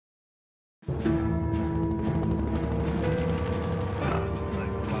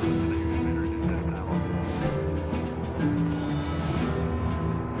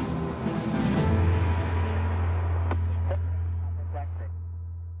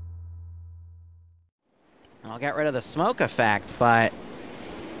I'll get rid of the smoke effect, but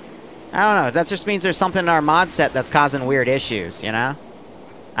I don't know. That just means there's something in our mod set that's causing weird issues, you know?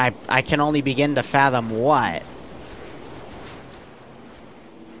 I can only begin to fathom what.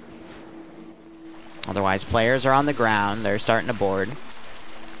 Otherwise, players are on the ground. They're starting to board.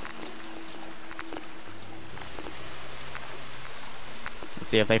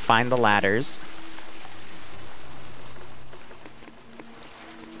 Let's see if they find the ladders.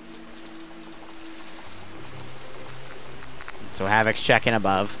 So Havoc's checking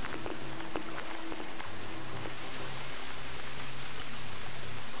above.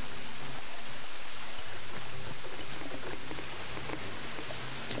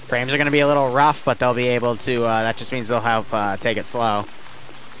 Frames are going to be a little rough, but they'll be able to, that just means they'll help take it slow.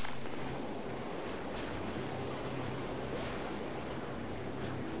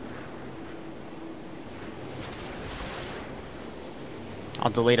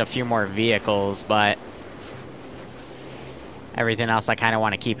 I'll delete a few more vehicles, but everything else I kind of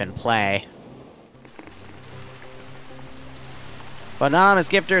want to keep in play. But Anonymous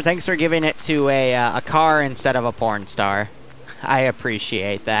Gifter, thanks for giving it to a car instead of a porn star. I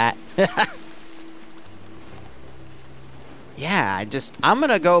appreciate that. Yeah, I'm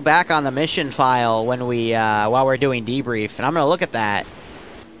gonna go back on the mission file when we, while we're doing debrief, and I'm gonna look at that.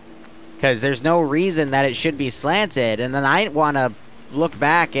 Because there's no reason that it should be slanted, and then I want to look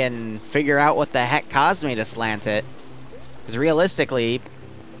back and figure out what the heck caused me to slant it. Because realistically,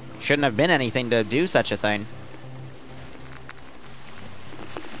 shouldn't have been anything to do such a thing.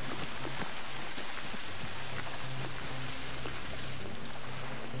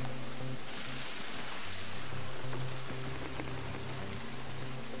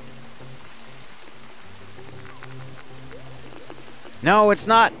 No, it's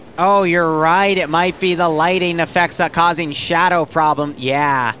not. Oh, you're right. It might be the lighting effects that causing shadow problem.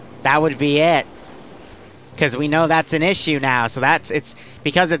 Yeah, that would be it. Because we know that's an issue now. So it's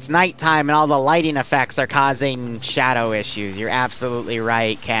because it's nighttime and all the lighting effects are causing shadow issues. You're absolutely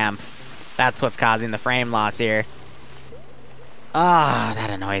right, Camp. That's what's causing the frame loss here. Ah, that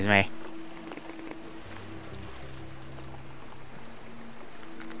annoys me.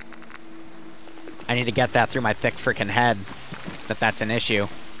 I need to get that through my thick freaking head. That's an issue.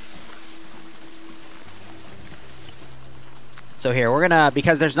 So here, we're gonna,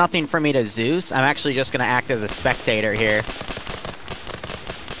 because there's nothing for me to Zeus, I'm actually just gonna act as a spectator here.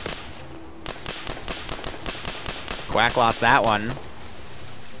 Quack lost that one.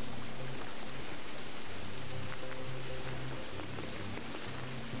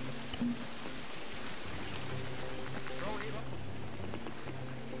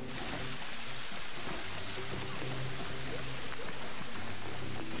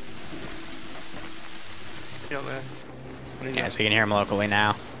 Yeah, so you can hear him locally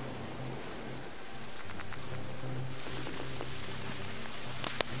now.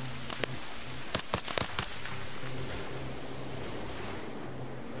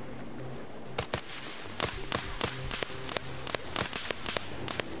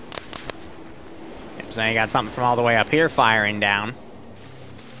 Yep, so now you got something from all the way up here firing down.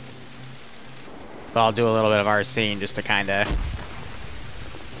 But I'll do a little bit of RCing just to kind of...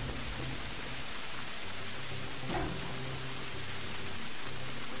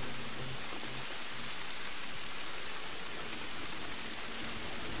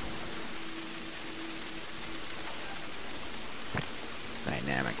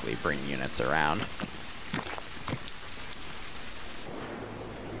 dynamically bring units around.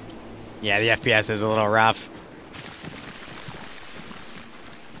 Yeah, the FPS is a little rough.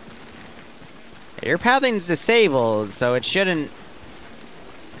 Your pathing's disabled, so it shouldn't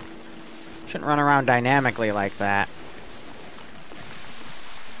run around dynamically like that.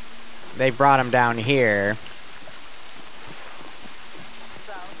 They brought him down here.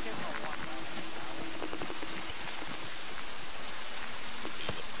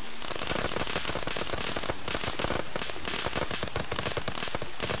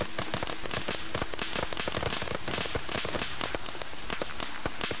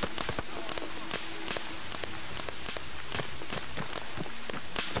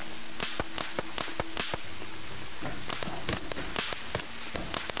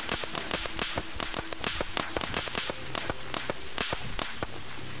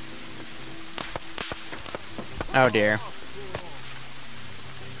 Oh dear.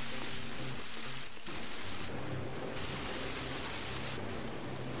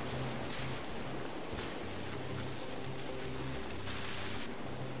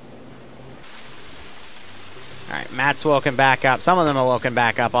 Alright, Matt's woken back up. Some of them are woken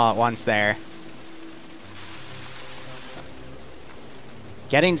back up all at once there.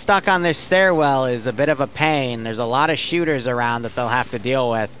 Getting stuck on this stairwell is a bit of a pain. There's a lot of shooters around that they'll have to deal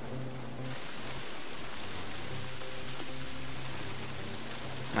with.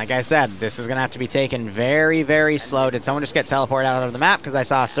 Like I said, this is going to have to be taken very, very slow. Did someone just get teleported out of the map? Because I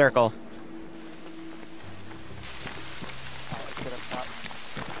saw a circle.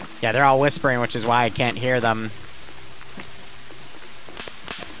 Yeah, they're all whispering, which is why I can't hear them.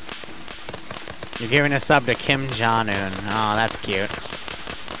 You're giving a sub to Kim Jong-un. Oh, that's cute.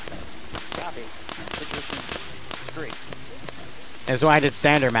 Copy. Situation 3. This is why I did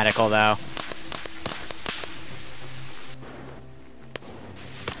standard medical, though.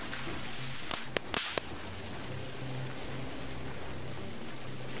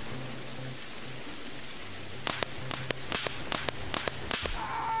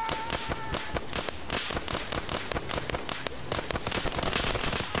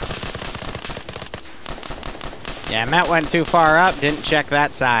 Yeah, Met went too far up, didn't check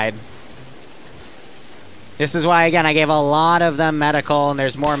that side. This is why, again, I gave a lot of them medical, and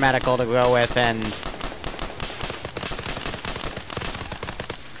there's more medical to go with, and...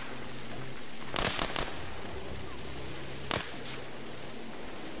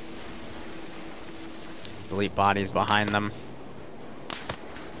 delete bodies behind them.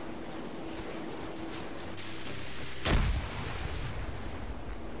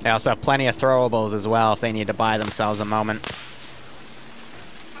 They also have plenty of throwables as well if they need to buy themselves a moment.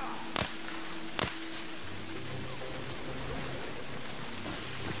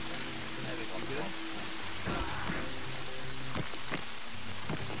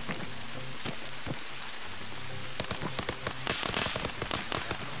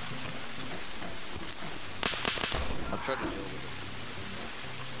 I'll try to deal with it.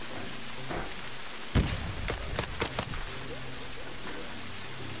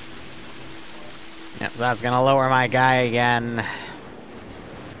 Yep, so that's gonna lower my guy again.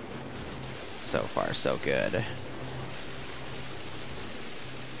 So far, so good.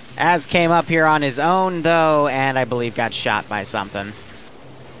 Az came up here on his own, though, and I believe got shot by something.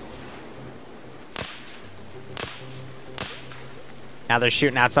 Now they're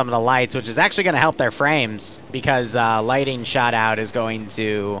shooting out some of the lights, which is actually going to help their frames, because lighting shot out is going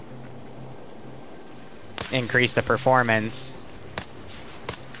to increase the performance.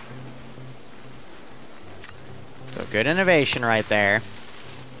 So good innovation right there.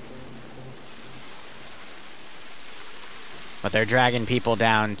 But they're dragging people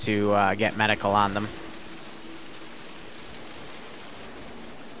down to get medical on them.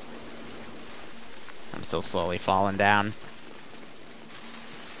 I'm still slowly falling down.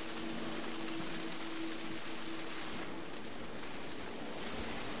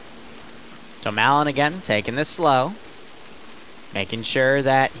 So Malin again, taking this slow. Making sure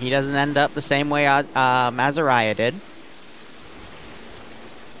that he doesn't end up the same way Azariah did.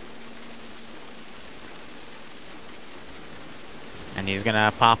 And he's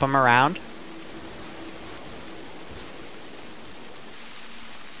gonna pop him around.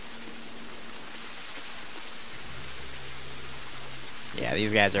 Yeah,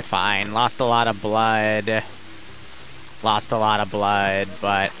 these guys are fine. Lost a lot of blood. Lost a lot of blood,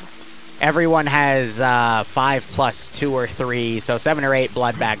 but everyone has 5 plus 2 or 3, so 7 or 8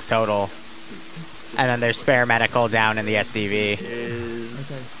 blood bags total. And then there's spare medical down in the SDV.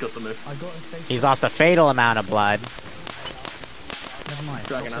 He's lost a fatal amount of blood. Never mind.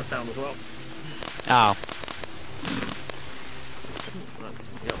 Dragging out sound as well. Oh.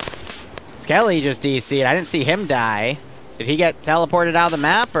 Skelly just DC'd. I didn't see him die. Did he get teleported out of the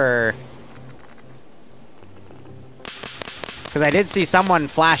map, or...? Because I did see someone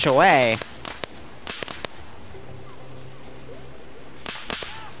flash away.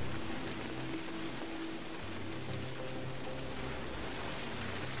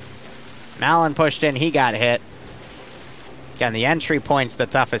 Malin pushed in, he got hit. Again, the entry point's the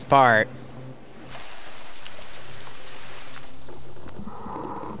toughest part.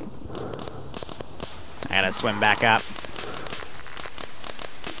 I gotta swim back up.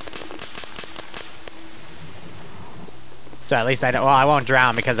 So at least I don't, well, I won't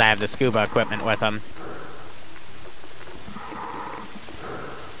drown because I have the scuba equipment with him.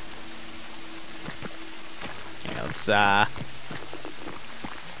 Okay, let's, at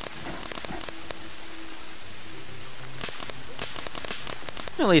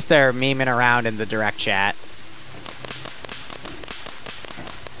least they're memeing around in the direct chat.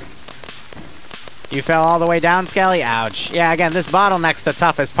 You fell all the way down, Skelly? Ouch. Yeah, again, this bottleneck's the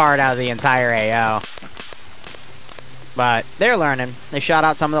toughest part out of the entire AO. But they're learning. They shot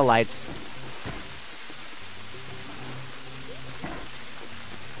out some of the lights.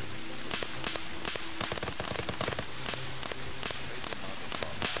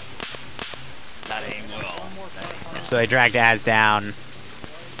 So they dragged Az down.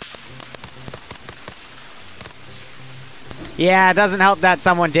 Yeah, it doesn't help that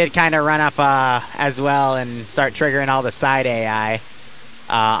someone did kind of run up as well and start triggering all the side AI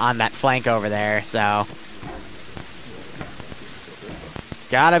on that flank over there, so...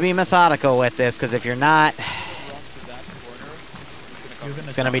 Gotta be methodical with this, because if you're not...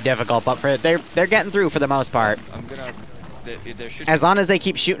 It's gonna be difficult, but they're getting through for the most part. As long as they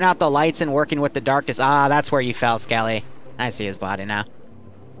keep shooting out the lights and working with the darkness. Ah, that's where you fell, Skelly. I see his body now.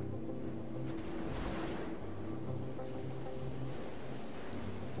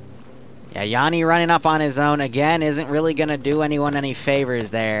 Yeah, Yanni running up on his own again isn't really gonna do anyone any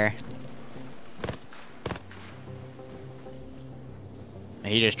favors there.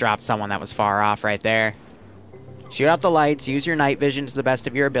 He just dropped someone that was far off right there. Shoot out the lights, use your night vision to the best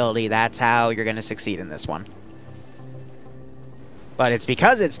of your ability. That's how you're gonna succeed in this one. But it's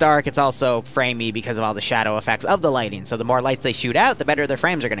because it's dark, it's also framey because of all the shadow effects of the lighting. So the more lights they shoot out, the better their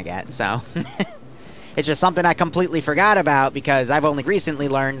frames are gonna get, so... It's just something I completely forgot about because I've only recently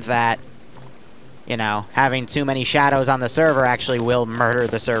learned that, you know, having too many shadows on the server actually will murder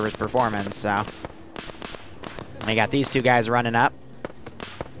the server's performance, so... We got these two guys running up.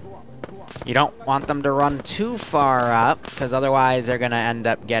 You don't want them to run too far up, because otherwise they're gonna end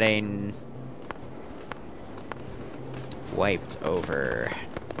up getting... wiped over.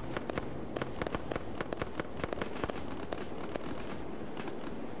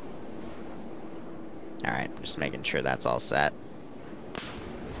 Alright, just making sure that's all set.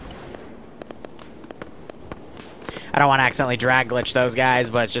 I don't want to accidentally drag glitch those guys,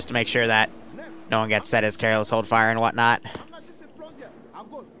 but just to make sure that no one gets set as careless hold fire and whatnot.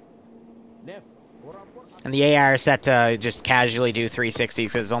 And the AI are set to just casually do 360s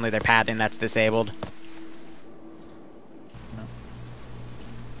because it's only their pathing that's disabled.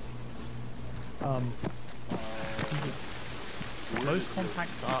 Most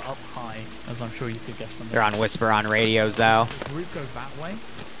contacts are up high, as I'm sure you could guess from there. They're on whisper on radios, though. The group go that way,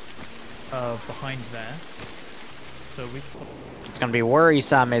 behind there. So we. It's gonna be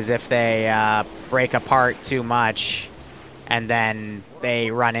worrisome is if they break apart too much, and then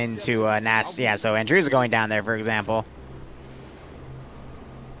they run into a nasty. Yeah, so Andrews are going down there, for example.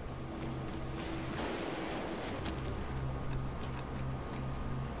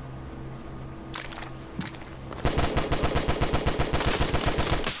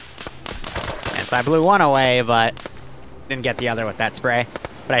 So I blew one away, but didn't get the other with that spray.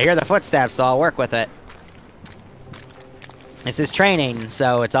 But I hear the footsteps, so I'll work with it. This is training,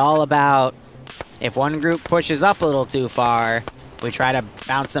 so it's all about if one group pushes up a little too far, we try to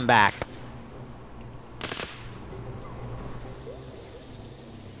bounce them back.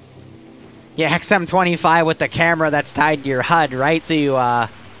 Yeah, XM25 with the camera that's tied to your HUD, right? So you,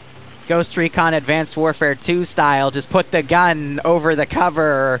 Ghost Recon Advanced Warfare 2 style, just put the gun over the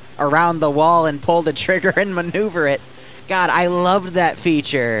cover around the wall and pull the trigger and maneuver it. God, I loved that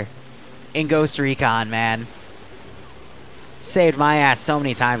feature in Ghost Recon, man. Saved my ass so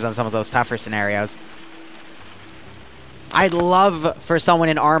many times on some of those tougher scenarios. I'd love for someone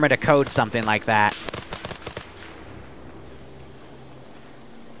in Arma to code something like that.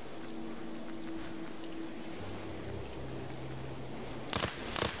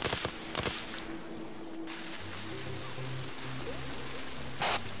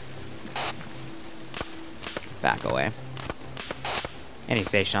 Back away. Any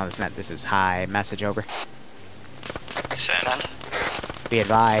station on this net, this is high. Message over. Send. Be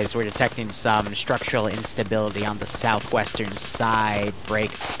advised, we're detecting some structural instability on the southwestern side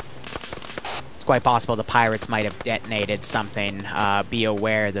break. It's quite possible the pirates might have detonated something. Be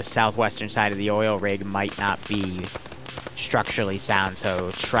aware the southwestern side of the oil rig might not be structurally sound,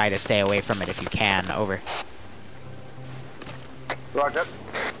 so try to stay away from it if you can. Over. Roger.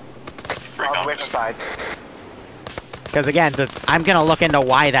 On which side? Because again, I'm going to look into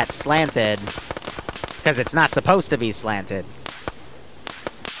why that's slanted. Because it's not supposed to be slanted.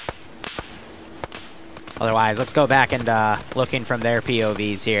 Otherwise, let's go back and looking from their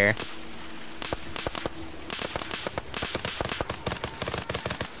POVs here.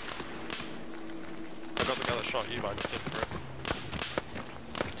 I got the guy that shot you, but I just didn't.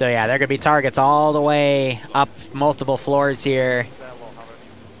 So yeah, there could be targets all the way up multiple floors here.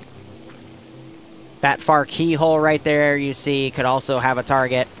 That far keyhole right there you see could also have a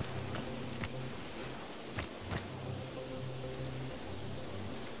target.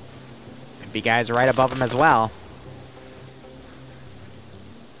 Could be guys right above him as well.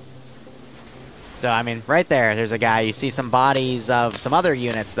 So, I mean, right there, there's a guy. You see some bodies of some other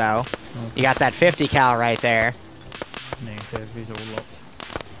units, though. Okay. You got that 50 cal right there. Negative, these are all locked.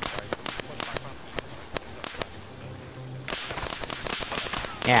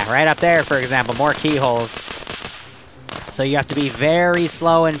 Yeah, right up there, for example, more keyholes. So you have to be very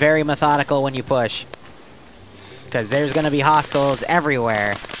slow and very methodical when you push. Because there's going to be hostiles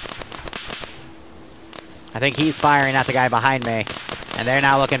everywhere. I think he's firing at the guy behind me. And they're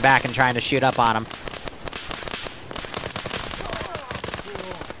now looking back and trying to shoot up on him.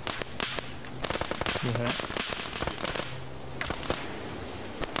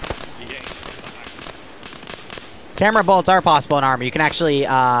 Camera bolts are possible in Arma. You can actually,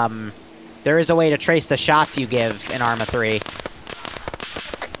 there is a way to trace the shots you give in Arma 3.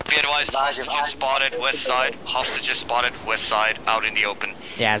 Be advised, hostages spotted west side. Hostages spotted west side, out in the open.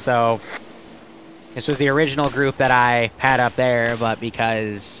 Yeah, so this was the original group that I had up there, but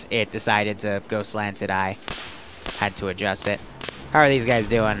because it decided to go slanted, I had to adjust it. How are these guys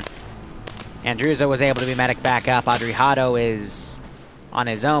doing? Andrewza was able to be medic back up. Adriado is on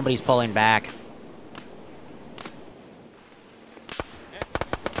his own, but he's pulling back.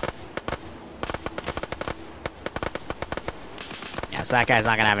 Yeah, so that guy's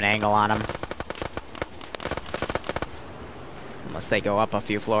not going to have an angle on him. Unless they go up a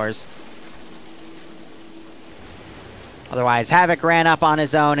few floors. Otherwise, Havoc ran up on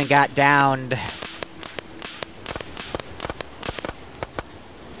his own and got downed.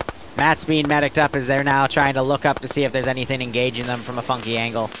 Matt's being mediced up as they're now trying to look up to see if there's anything engaging them from a funky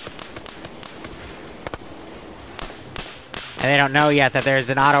angle. And they don't know yet that there's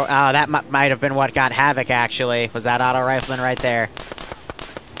an auto... Oh, that might have been what got Havoc, actually. Was that auto rifleman right there.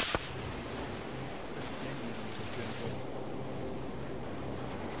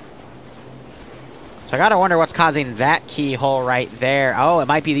 So I gotta wonder what's causing that keyhole right there. Oh, it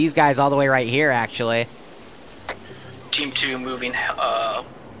might be these guys all the way right here, actually. Team 2 moving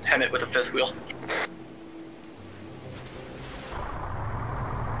Hemet with a fifth wheel.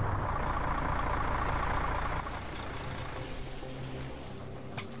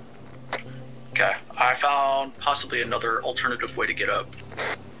 Okay, I found possibly another alternative way to get up.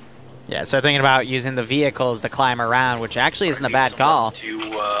 Yeah, so thinking about using the vehicles to climb around, which actually isn't a bad call.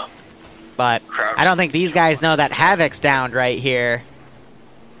 But I don't think these guys know that Havoc's downed right here.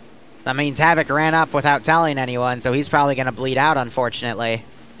 That means Havoc ran up without telling anyone, so he's probably going to bleed out, unfortunately.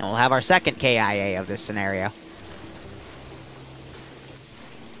 And we'll have our second KIA of this scenario.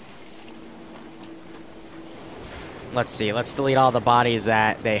 Let's see, let's delete all the bodies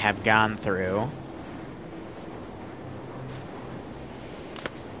that they have gone through.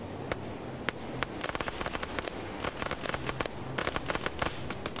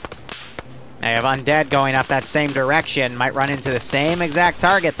 They have Undead going up that same direction. Might run into the same exact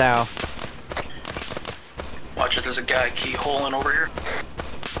target, though. Watch it, there's a guy keyholing over here.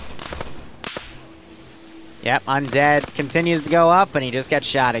 Yep, Undead continues to go up, and he just gets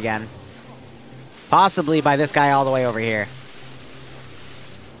shot again. Possibly by this guy all the way over here.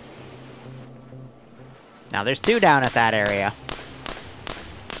 Now, there's two down at that area.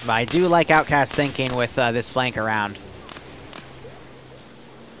 But I do like Outcast thinking with this flank around.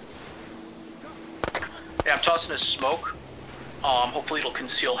 Yeah, I'm tossing a smoke. Hopefully it'll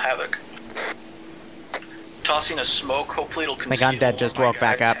conceal Havoc. Tossing a smoke, hopefully it'll conceal... I think Undead just woke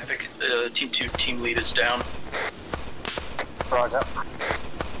back up. Havoc, Team 2 team lead is down. Roger.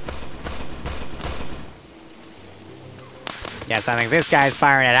 Yeah, so I think this guy's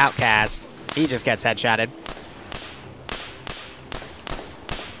firing at Outcast. He just gets headshotted.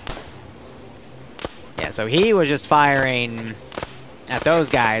 Yeah, so he was just firing at those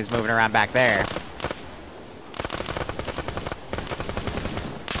guys moving around back there.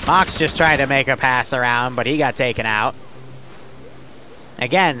 Mox just tried to make a pass around, but he got taken out.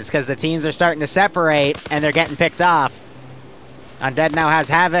 Again, it's because the teams are starting to separate, and they're getting picked off. Undead now has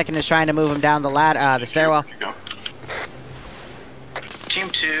Havoc and is trying to move him down the stairwell. Team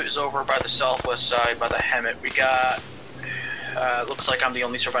 2 is over by the southwest side, by the Hemet. We got... looks like I'm the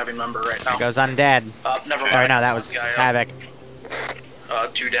only surviving member right now. There goes Undead. Never mind. Or no, that was Havoc.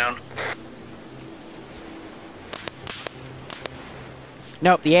 2 down.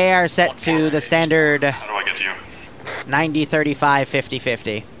 Nope, the AR set to the standard How do I get to you? 90, 35, 50,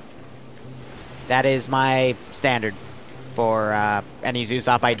 50. That is my standard for any Zeus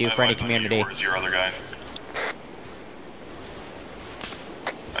op I do for any community. Where's your other guy?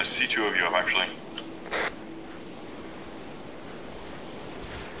 I see 2 of you up, actually.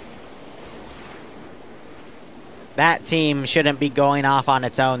 That team shouldn't be going off on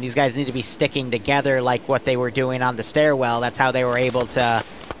its own. These guys need to be sticking together like what they were doing on the stairwell. That's how they were able to...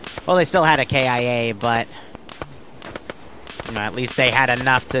 Well, they still had a KIA, but... You know, at least they had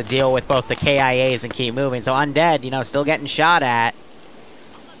enough to deal with both the KIAs and keep moving. So Undead, you know, still getting shot at.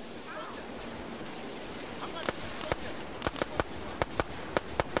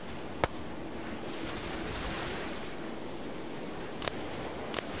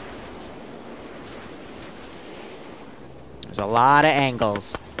 a lot of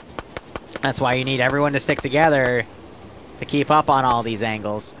angles. That's why you need everyone to stick together to keep up on all these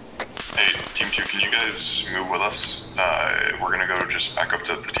angles. Hey, Team 2, can you guys move with us? We're gonna go just back up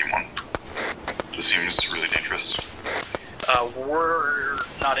to the Team 1. This seems really dangerous. We're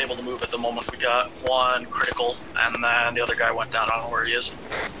not able to move at the moment. We got one critical, and then the other guy went down. I don't know where he is.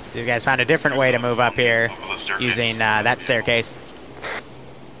 These guys found a different way to move up here using that staircase.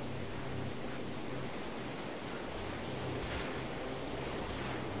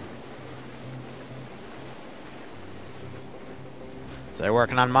 So they're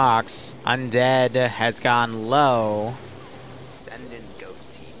working on mocks. Undead has gone low. Send in Goat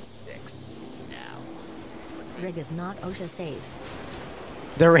Team 6 now. Rig is not OSHA safe.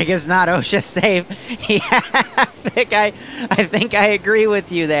 The rig is not OSHA safe. Yeah, I think I agree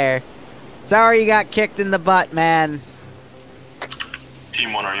with you there. Sorry you got kicked in the butt, man.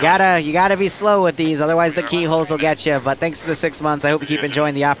 Team 1, are you? You gotta be slow with these, otherwise the keyholes will get you. But thanks for the 6 months. I hope you keep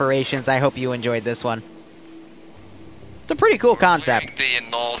enjoying the operations. I hope you enjoyed this one. It's a pretty cool concept. The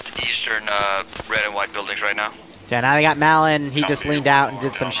northeastern red and white buildings right now. Yeah, now they got Malin. He just leaned out and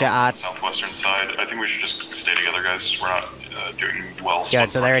did some shots. Southwestern side. I think we should just stay together, guys. We're not doing well.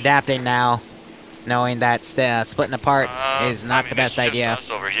 Good, so they're adapting now, knowing that splitting apart is not the best idea. Us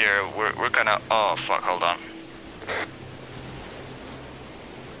over here, we're kind of. Oh fuck! Hold on.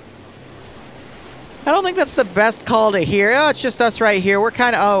 I don't think that's the best call to hear. Oh, it's just us right here. We're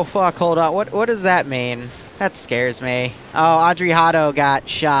kind of. Oh fuck! Hold on. What does that mean? That scares me. Oh, Audrey Hotto got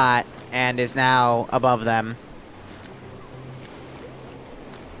shot and is now above them.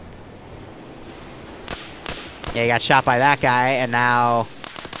 Yeah, he got shot by that guy, and now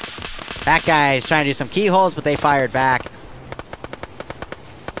that guy is trying to do some keyholes, but they fired back.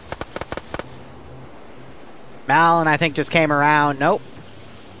 Malin, I think, just came around. Nope.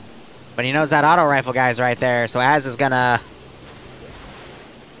 But he knows that auto rifle guy's right there, so Az is gonna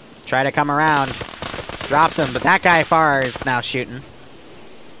try to come around. Drops him, but that guy far is now shooting.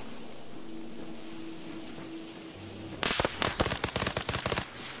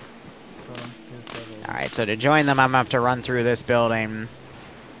 Alright, so to join them, I'm gonna have to run through this building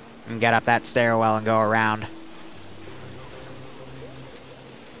and get up that stairwell and go around.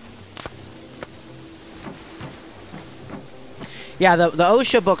 Yeah, the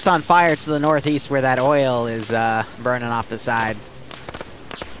OSHA book's on fire to the northeast where that oil is burning off the side.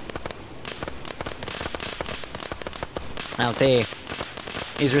 I'll see.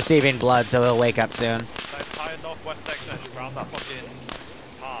 He's receiving blood, so he'll wake up soon. That entire northwest section is around that fucking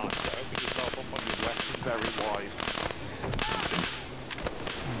park, so open yourself up on your west and very wide.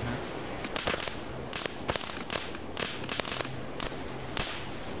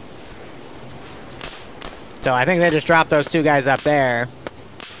 So I think they just dropped those two guys up there.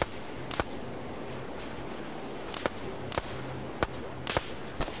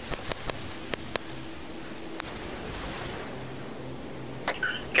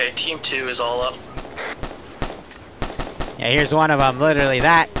 Okay, Team 2 is all up. Yeah, here's one of them. Literally,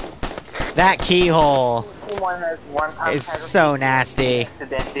 that keyhole Team 1 has one time is so nasty.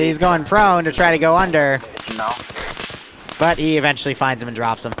 So he's going prone to try to go under, No. but he eventually finds him and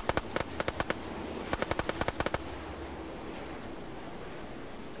drops him.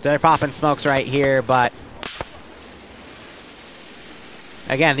 So they're popping smokes right here, but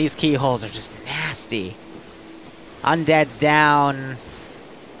again, these keyholes are just nasty. Undead's down.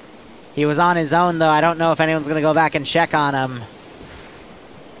 He was on his own, though. I don't know if anyone's going to go back and check on him.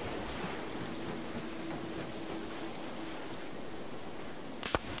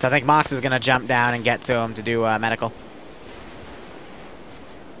 So I think Mox is going to jump down and get to him to do medical.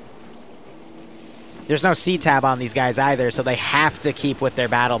 There's no C-tab on these guys either, so they have to keep with their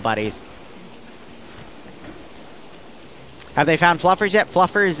battle buddies. Have they found Fluffers yet?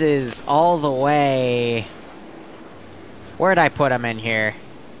 Fluffers is all the way... Where'd I put him in here?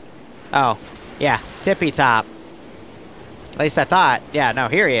 Oh, yeah, tippy top. At least I thought. Yeah, no,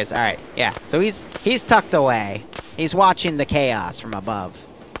 here he is. All right, yeah. So he's tucked away. He's watching the chaos from above.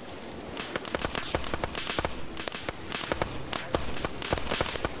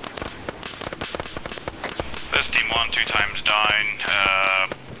 This Team 1, 2 times down.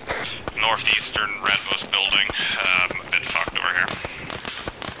 Northeastern redmost building. A bit fucked over here.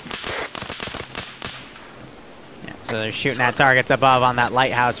 So they're shooting at targets above on that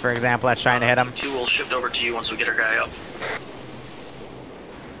lighthouse, for example, that's trying to hit them. 2 will shift over to you once we get our guy up.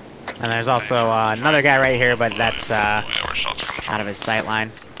 And there's also another guy right here, but that's out of his sight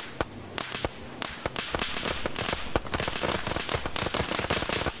line.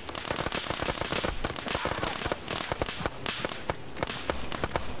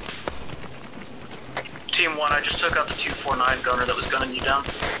 Team 1, I just took took out the 249 gunner that was gunning you down.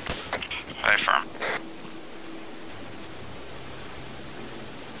 Hey, firm.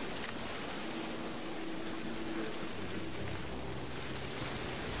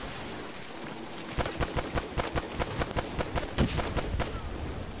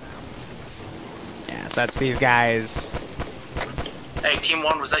 Yeah, so that's these guys. Hey, Team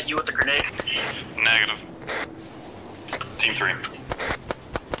 1, was that you with the grenade? Negative. Team 3.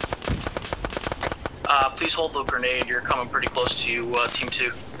 Please hold the grenade. You're coming pretty close to you, Team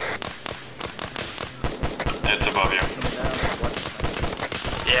 2. It's above you.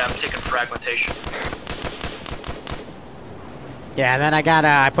 Yeah, I'm taking fragmentation. Yeah, and then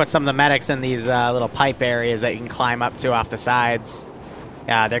I put some of the medics in these little pipe areas that you can climb up to off the sides.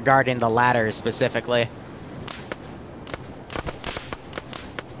 Yeah, they're guarding the ladders specifically.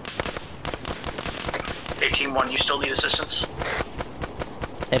 Hey, Team 1, you still need assistance?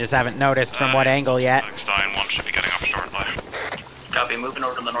 They just haven't noticed from what angle yet. Stein 1 should be getting up shortly. Copy, moving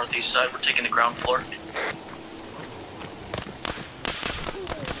over to the northeast side. We're taking the ground floor.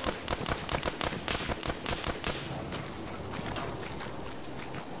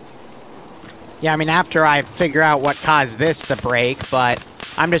 Yeah, I mean, after I figure out what caused this to break, but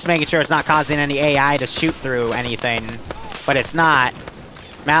I'm just making sure it's not causing any AI to shoot through anything. But it's not.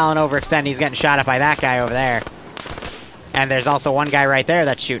 Malin overextend, he's getting shot at by that guy over there. And there's also one guy right there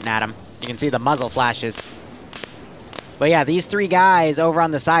that's shooting at him. You can see the muzzle flashes. But yeah, these three guys over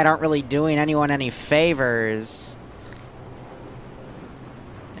on the side aren't really doing anyone any favors.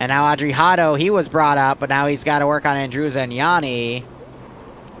 And now Adriano, he was brought up, but now he's got to work on Andruza and Yanni.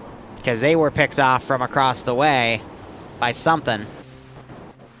 Because they were picked off from across the way by something.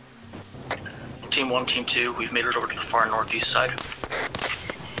 Team 1, Team 2, we've made it over to the far northeast side.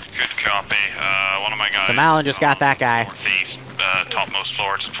 Good copy. One of my guys... The Malin just got that guy. Northeast, topmost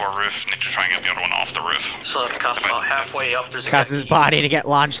floor, just before roof. Need to try and get the other one off the roof. So copy, about halfway up, there's a Cause his body to get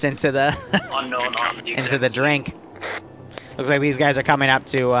launched into the... unknown on the into the drink. Looks like these guys are coming up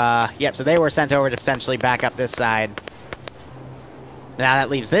to, yep, so they were sent over to potentially back up this side. Now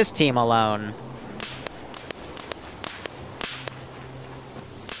that leaves this team alone.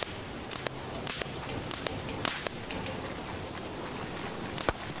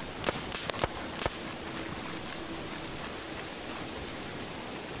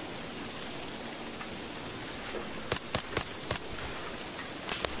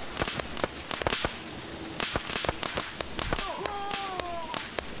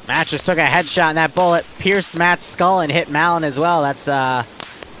 Matt just took a headshot and that bullet pierced Matt's skull and hit Malin as well. That's that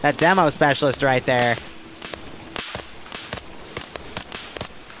demo specialist right there.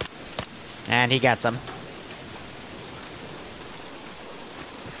 And he gets him.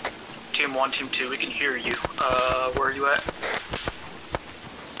 Team 1, Team 2, we can hear you. Where are you at?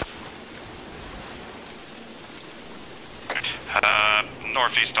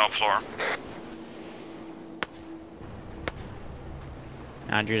 Northeast top floor.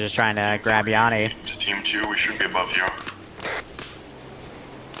 Andrew's just trying to grab Yanni. To Team 2, we should be above you.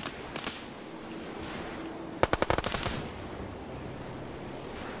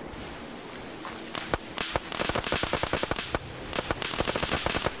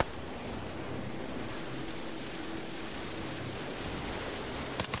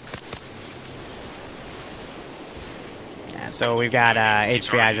 Yeah, so we've got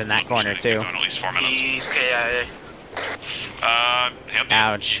HVIs in that corner too. At least 4 minutes. He's KIA. Yep.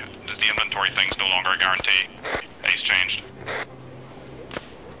 Ouch. The inventory thing's no longer a guarantee. Ace changed.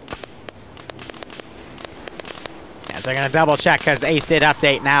 Yeah, so I'm gonna double check because Ace did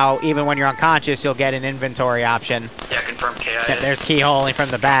update now. Even when you're unconscious, you'll get an inventory option. Yeah, confirm KIA. Yep, there's keyholing from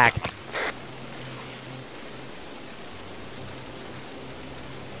the back.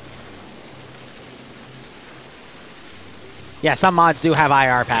 Yeah, some mods do have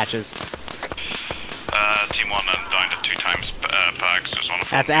IR patches. Team 1 and down to 2 times packs, just on a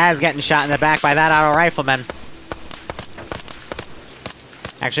phone. That's Az getting shot in the back by that auto rifleman.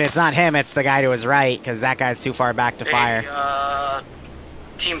 Actually, it's not him, it's the guy to his right, because that guy's too far back to fire.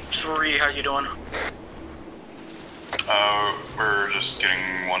 Team 3, how you doing? We're just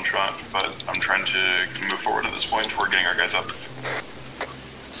getting one shot, but I'm trying to move forward at this point. We're getting our guys up.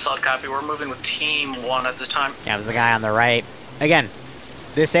 Solid copy, we're moving with Team 1 at the time. Yeah, it was the guy on the right. Again,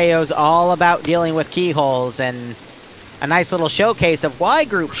 this AO's all about dealing with keyholes and a nice little showcase of why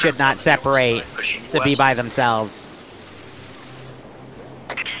groups should not separate to be by themselves.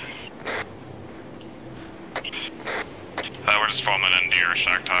 We're just falling into your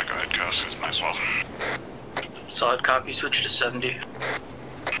shack tag. Go ahead, Cuss. Might as well. Solid copy, switch to 70.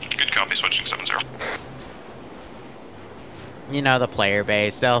 Good copy, switching 7-0. You know, the player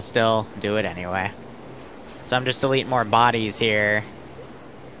base, they'll still do it anyway. So I'm just deleting more bodies here.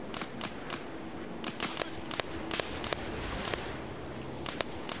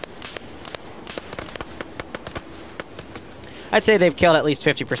 I'd say they've killed at least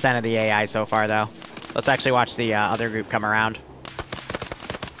 50% of the AI so far, though. Let's actually watch the other group come around.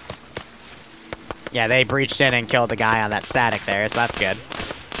 Yeah, they breached in and killed the guy on that static there, so that's good.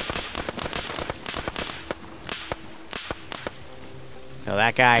 So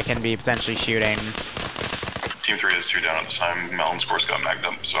that guy can be potentially shooting. Team 3 has 2 down at the time. Mountain Sports got magged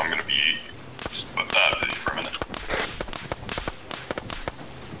up, so I'm going to be busy for a minute.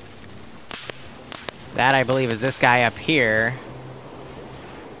 That, I believe, is this guy up here.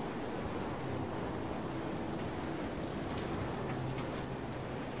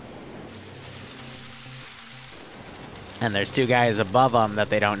 And there's 2 guys above them that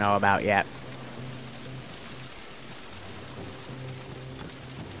they don't know about yet.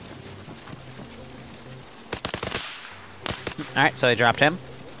 Alright, so they dropped him.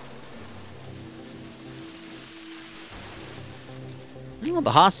 Well,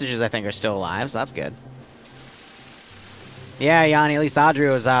 the hostages, I think, are still alive, so that's good. Yeah, Yanni, at least Audrey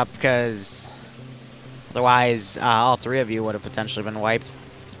was up, because otherwise, all 3 of you would have potentially been wiped.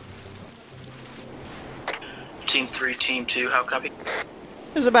 Team 3, Team 2, how copy?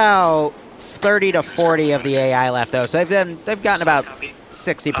 There's about 30 to 40 of the AI left, though, so they've gotten about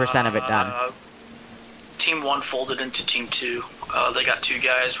 60% of it done. Team 1 folded into Team 2. They got 2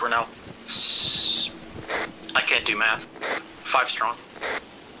 guys. We're now... I can't do math. 5 strong.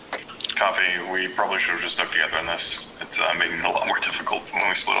 Copy. We probably should have just stuck together on this. It's making it a lot more difficult when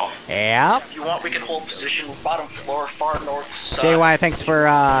we split off. Yep. If you want, we can hold position bottom floor, far north side. JY, thanks for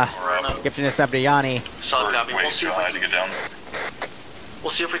gifting this up to Yanni. Solid copy. We'll see if we to get down.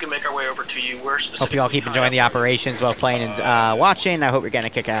 We'll see if we can make our way over to you. We're specifically... Hope you all keep enjoying the operations while playing and watching. I hope you're getting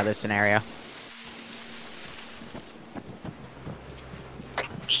a kick out of this scenario.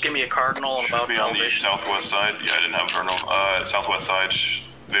 Just give me a cardinal and about be on the southwest side. Yeah, I didn't have a cardinal. Southwest side,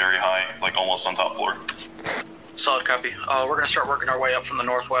 very high, like almost on top floor. Solid copy. We're gonna start working our way up from the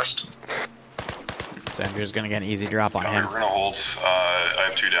northwest. So Andrew's gonna get an easy drop on him. We're gonna hold. I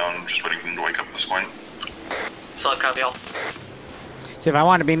have 2 down, just waiting for them to wake up at this point. Solid copy, all. See, if I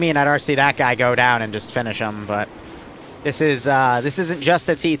wanted to be mean, I'd already see that guy go down and just finish him, but this isn't just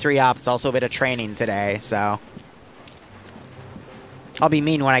a T3 op, it's also a bit of training today, so. I'll be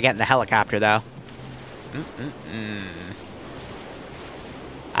mean when I get in the helicopter, though.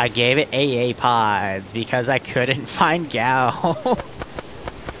 I gave it AA pods because I couldn't find Gao.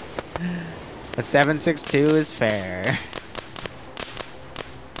 But 762 is fair.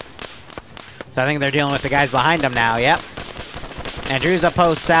 So I think they're dealing with the guys behind them now, yep. Andrew's up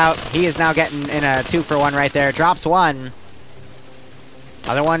posts out. He is now getting in a 2-for-1 right there. Drops 1.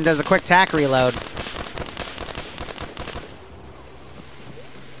 Other one does a quick tack reload.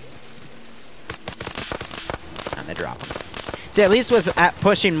 And they drop him. See, at least with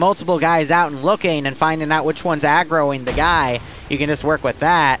pushing multiple guys out and looking and finding out which one's aggroing the guy, you can just work with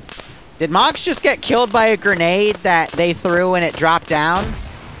that. Did Mox just get killed by a grenade that they threw and it dropped down?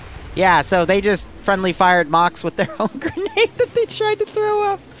 Yeah, so they just friendly fired Mox with their own grenade that they tried to throw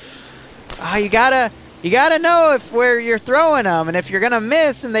up. Oh, you gotta know where you're throwing them, and if you're gonna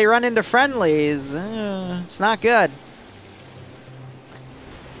miss and they run into friendlies, it's not good.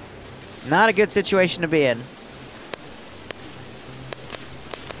 Not a good situation to be in.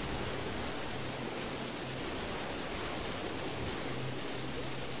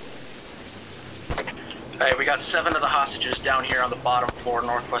 Hey, we got 7 of the hostages down here on the bottom floor,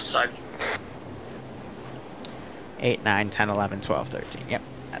 northwest side. 8, 9, 10, 11, 12, 13. Yep,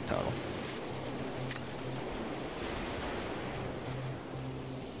 that total.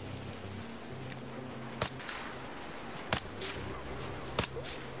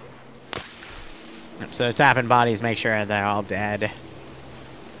 So tapping bodies, make sure they're all dead.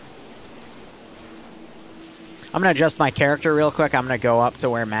 I'm gonna adjust my character real quick. I'm gonna go up to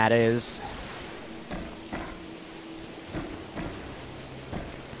where Matt is.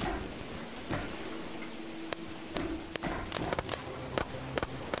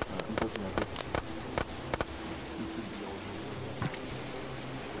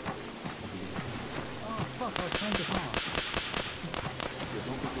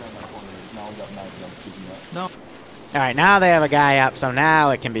 No. Alright, now they have a guy up, so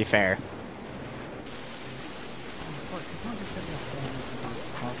now it can be fair.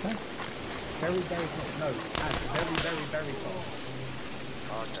 Okay. Very, very close. No, very, very, very close.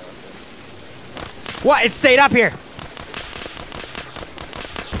 Okay. What? It stayed up here!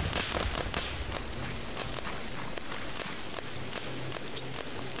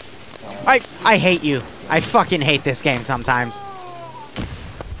 I hate you. I fucking hate this game sometimes.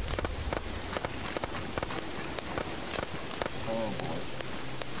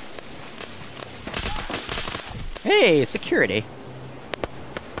 Hey, security.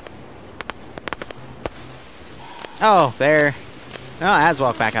 Oh, there. Oh,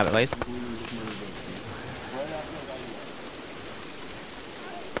 Aswalk back out at least.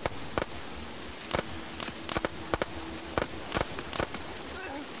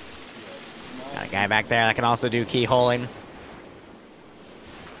 Got a guy back there that can also do keyholing.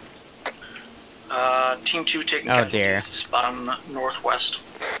 Team 2 taking Oh dear. spot on the northwest.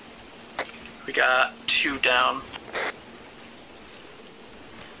 We got 2 down.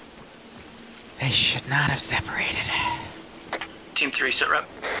 They should not have separated. Team 3 sit rep.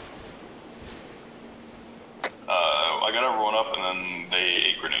 I got everyone up and then they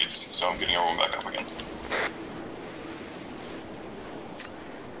ate grenades, so I'm getting everyone back up again.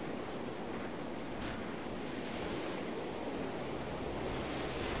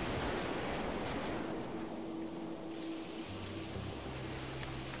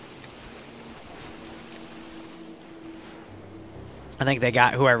 I think they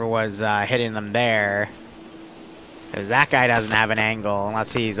got whoever was hitting them there. Because that guy doesn't have an angle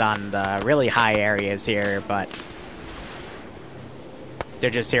unless he's on the really high areas here, but they're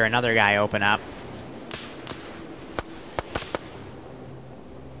just hear another guy open up.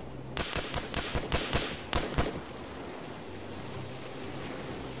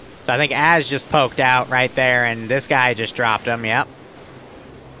 So I think Az just poked out right there, and this guy just dropped him, yep.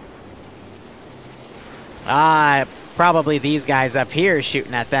 Probably these guys up here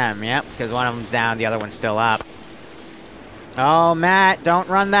shooting at them, yep, because one of them's down, the other one's still up. Oh, Matt, don't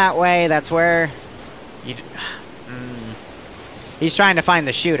run that way. That's where you... He's trying to find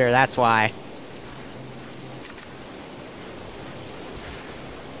the shooter, that's why.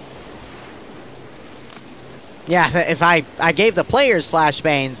 Yeah, if I gave the players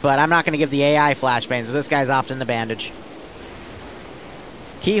flashbangs, but I'm not going to give the AI flashbangs, so this guy's opting the bandage.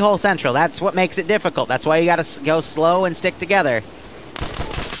 Keyhole central, that's what makes it difficult. That's why you got to go slow and stick together.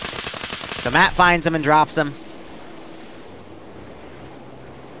 So Matt finds him and drops him.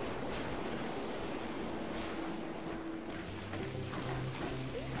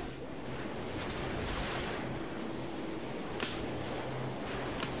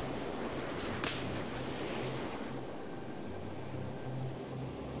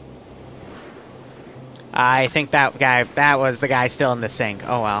 I think that guy, that was the guy still in the sink.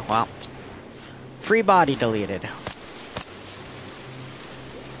 Oh well, well. Free body deleted.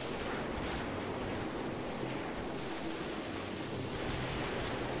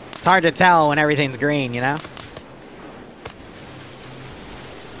 It's hard to tell when everything's green, you know?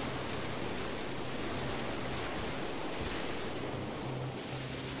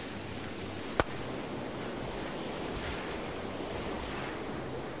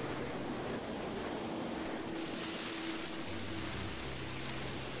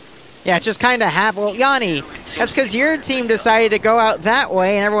 Yeah, it just kind of happened. Well, Yanni, that's because your team decided to go out that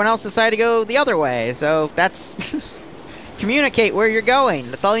way and everyone else decided to go the other way. So that's... Communicate where you're going.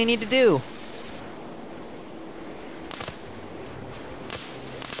 That's all you need to do.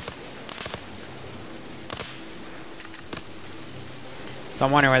 So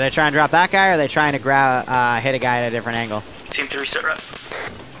I'm wondering, were they trying to drop that guy or are they trying to grab, hit a guy at a different angle? Team 3 sit rep.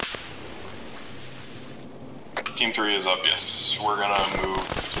 Team 3 is up, yes. We're gonna move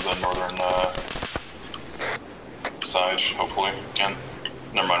to the northern side, hopefully, again.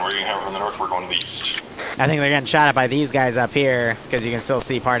 Never mind, we're getting hammered from the north, we're going to the east. I think they're getting shot at by these guys up here, because you can still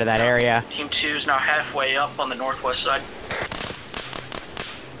see part of that area. Team 2 is now halfway up on the northwest side.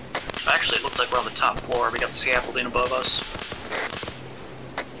 Actually, it looks like we're on the top floor. We got the scaffolding above us.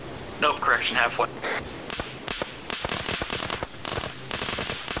 Nope, correction, halfway.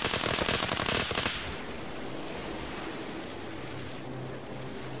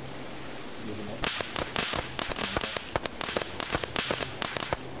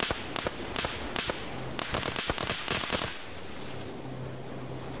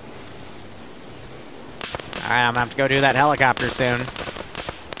 Alright, I'm gonna have to go do that helicopter soon.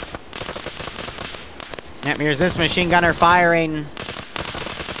 Yep, here's this machine gunner firing.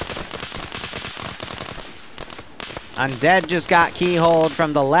 Undead just got keyholed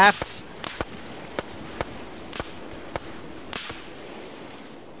from the left.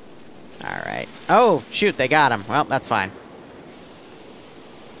 Alright. Oh, shoot, they got him. Well, that's fine.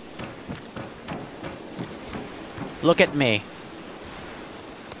 Look at me.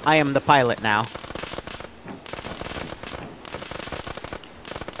 I am the pilot now.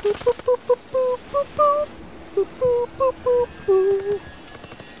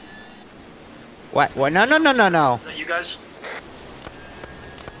 What? What? No, no, no, no, no. Is that you guys?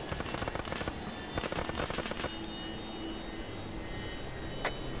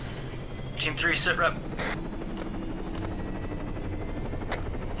 Team 3, sit rep.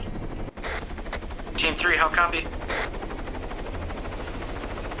 Team 3, how copy?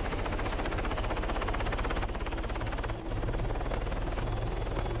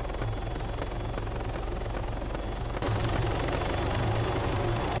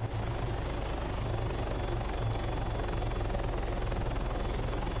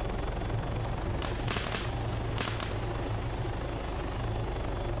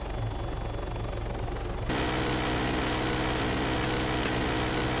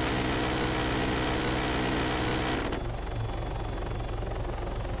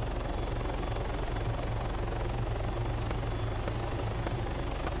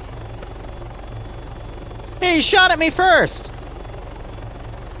 Hey, he shot at me first!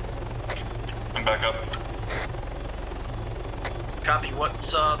 I'm back up. Copy,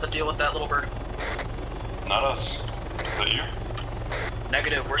 what's the deal with that little bird? Not us. Is that you?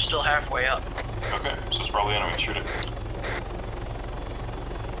 Negative, we're still halfway up. Okay, so it's probably enemy. Shoot it.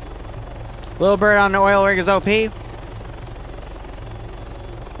 Little bird on the oil rig is OP.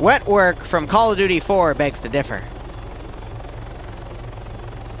 Wetwork from Call of Duty 4 begs to differ.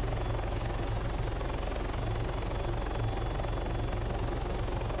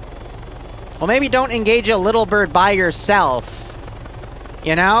 Well, maybe don't engage a little bird by yourself.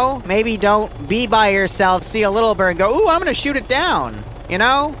 You know? Maybe don't be by yourself, see a little bird and go, ooh, I'm gonna shoot it down. You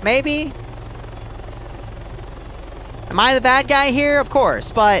know? Maybe? Am I the bad guy here? Of course,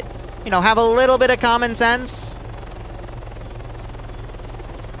 but, you know, have a little bit of common sense.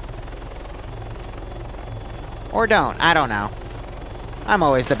 Or don't. I don't know. I'm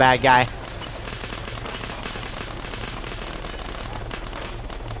always the bad guy.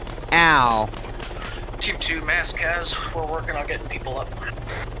 Ow. Team 2, mass Kaz, we're working on getting people up.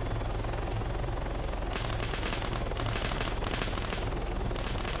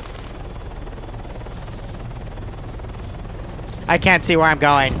 I can't see where I'm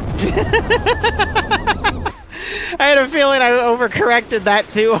going. I had a feeling I overcorrected that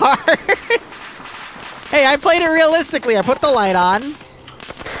too hard. Hey, I played it realistically. I put the light on.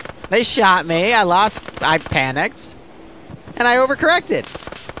 They shot me. I panicked. And I overcorrected.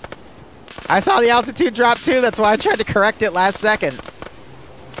 I saw the altitude drop too. That's why I tried to correct it last second.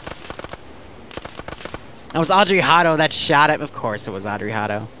 It was Audrey Hotto that shot it. Of course it was Audrey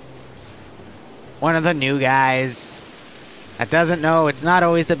Hotto. One of the new guys that doesn't know it's not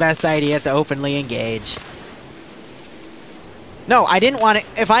always the best idea to openly engage. No, I didn't want to.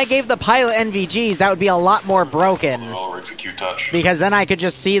 If I gave the pilot NVGs, that would be a lot more broken. Because then I could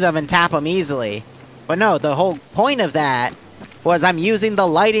just see them and tap them easily. But no, the whole point of that was I'm using the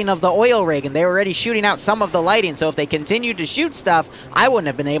lighting of the oil rig, and they were already shooting out some of the lighting, so if they continued to shoot stuff, I wouldn't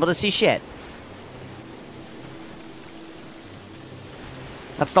have been able to see shit.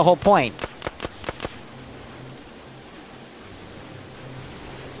 That's the whole point.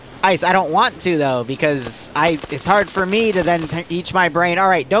 Ice, I don't want to, though, because it's hard for me to then teach my brain,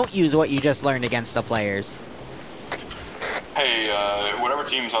 alright, don't use what you just learned against the players. Hey, whatever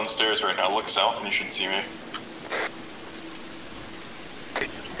team's on the stairs right now, look south and you should see me.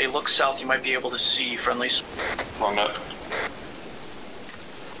 Hey, look south, you might be able to see friendlies. Wrong nut.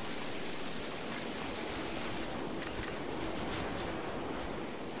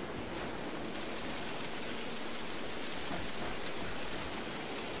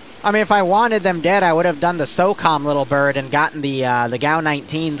 I mean, if I wanted them dead, I would have done the SOCOM little bird and gotten the GAU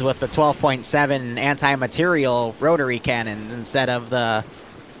 19s with the 12.7 anti-material rotary cannons instead of the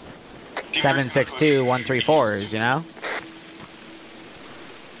 7.62 134s, you know?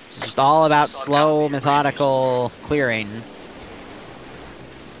 It's just all about slow, methodical clearing.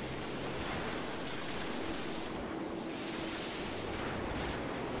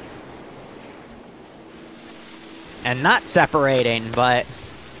 And not separating, but...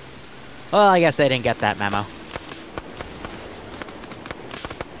 well, I guess they didn't get that memo.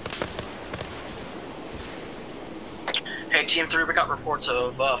 Hey, Team 3, we got reports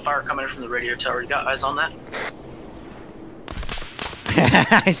of fire coming in from the radio tower. You got eyes on that?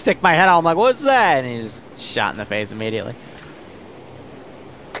 I stick my head out, I'm like, what's that? And he just shot in the face immediately.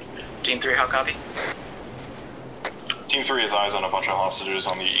 Team 3, how copy? Team 3 has eyes on a bunch of hostages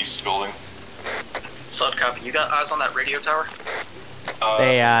on the east building. Solid copy. You got eyes on that radio tower?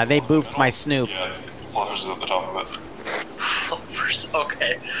 They booped my snoop. Yeah, Fluffers is at the top of it. Fluffers,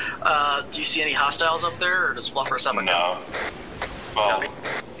 okay. Do you see any hostiles up there, or does Fluffers have a gun? No. Well,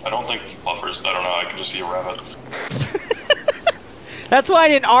 I don't think Fluffers, I don't know, I can just see a rabbit. That's why I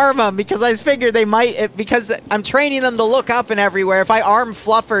didn't arm them, because I figured they might, because I'm training them to look up and everywhere. If I arm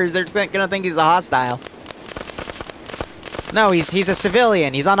fluffers, they're gonna think he's a hostile. No, he's a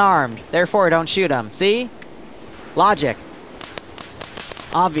civilian. He's unarmed. Therefore, don't shoot him. See? Logic.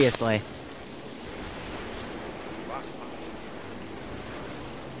 Obviously.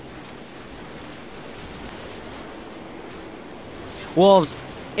 Wolves,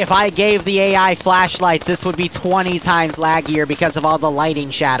 if I gave the AI flashlights, this would be 20 times laggier because of all the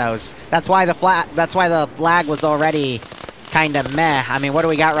lighting shadows. That's why the lag was already kind of meh. I mean, what do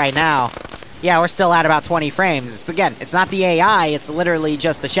we got right now? Yeah, we're still at about 20 frames. Again, it's not the AI, it's literally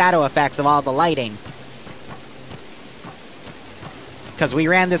just the shadow effects of all the lighting. Because we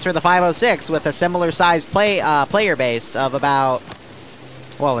ran this for the 506 with a similar sized player base of about,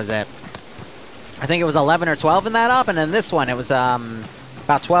 what was it? I think it was 11 or 12 in that up, and then this one, it was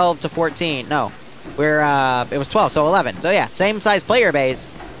about 12 to 14. No, it was 12, so 11. So yeah, same size player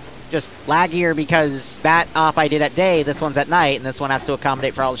base, just laggier because that op I did at day, this one's at night, and this one has to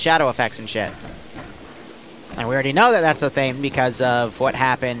accommodate for all the shadow effects and shit. And we already know that that's a thing because of what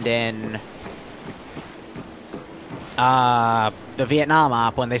happened in the Vietnam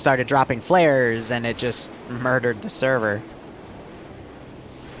op when they started dropping flares and it just murdered the server.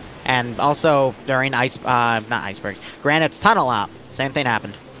 And also during not Iceberg, Granite's Tunnel op, same thing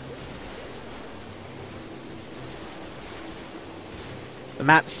happened. The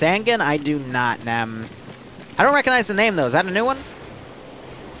map Sangan, I do not know. I don't recognize the name though. Is that a new one?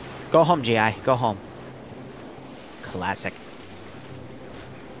 Go home, GI. Go home. Classic.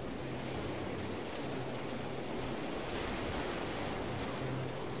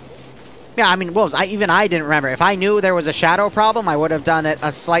 Yeah, I mean, Wolves, even I didn't remember. If I knew there was a shadow problem, I would have done it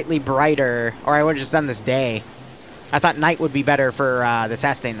a slightly brighter, or I would have just done this day. I thought night would be better for the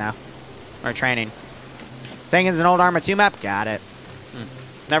testing, though. Or training. Sangan's an old Arma 2 map? Got it.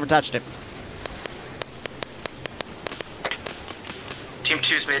 Never touched it. Team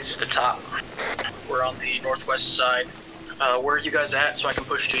 2's made it to the top. We're on the northwest side. Where are you guys at so I can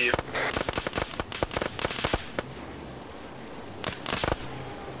push to you?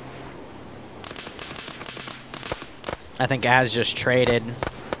 I think Az just traded.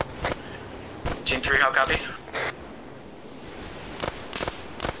 Team 3, how copy?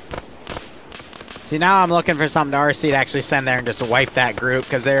 See, now I'm looking for something to RC to actually send there and just wipe that group,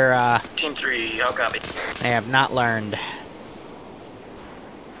 because they're, Team 3, how copy? they have not learned.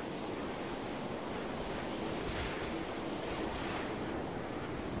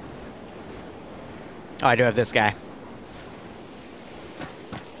 Oh, I do have this guy.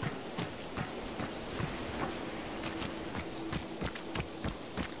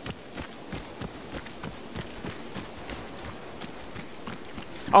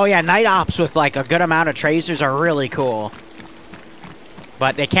 Oh yeah, night ops with like a good amount of tracers are really cool.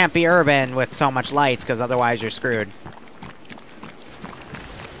 But they can't be urban with so much lights, because otherwise you're screwed.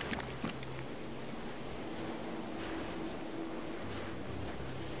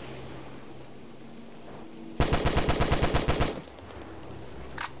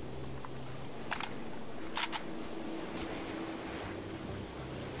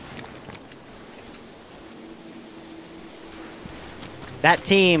 That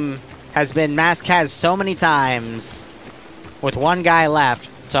team has been mass-cast so many times with one guy left,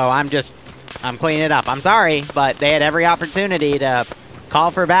 so I'm cleaning it up. I'm sorry, but they had every opportunity to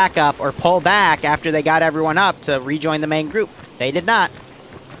call for backup or pull back after they got everyone up to rejoin the main group. They did not,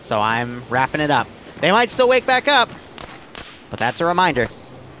 so I'm wrapping it up. They might still wake back up, but that's a reminder.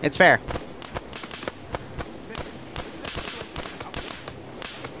 It's fair.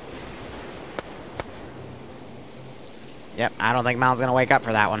 Yep, I don't think Mal's gonna wake up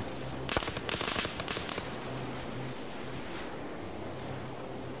for that one.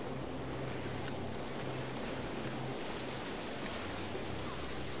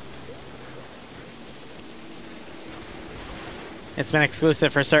 It's been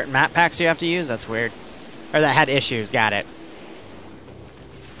exclusive for certain map packs you have to use? That's weird. Or that had issues, got it.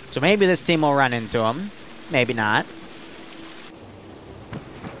 So maybe this team will run into him. Maybe not.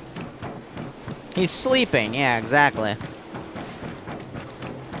 He's sleeping, yeah, exactly.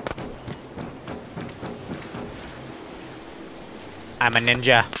 I'm a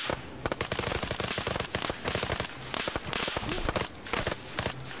ninja.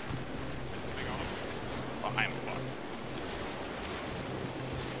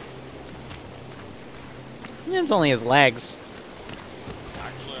 It's only his legs.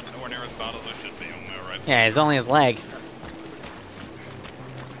 Actually, I'm nowhere near as bad as I should be on there, right? Yeah, it's only his leg.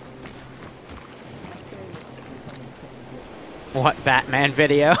 What Batman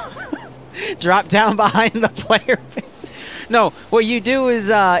video? Drop down behind the player base. No, what you do is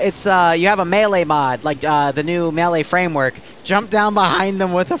you have a melee mod, like the new melee framework. Jump down behind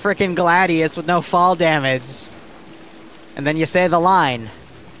them with a frickin' Gladius with no fall damage. And then you say the line.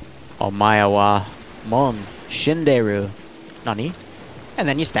 Omae wa mon shinderu. Nani? And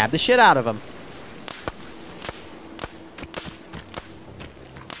then you stab the shit out of him.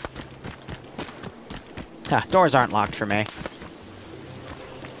 Huh, doors aren't locked for me.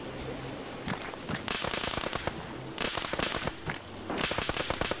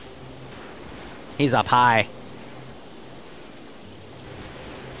 He's up high.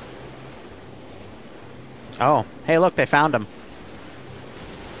 Oh, hey look, they found him.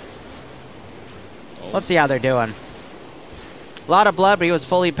 Let's see how they're doing. A lot of blood, but he was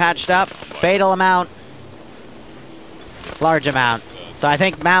fully patched up. Fatal amount. Large amount. So I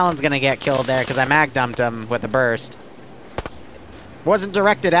think Malon's gonna get killed there because I mag dumped him with a burst. Wasn't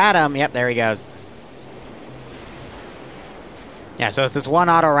directed at him. Yep, there he goes. Yeah, so it's this one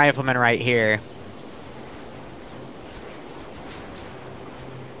auto rifleman right here.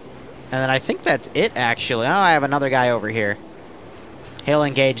 And then I think that's it, actually. Oh, I have another guy over here. He'll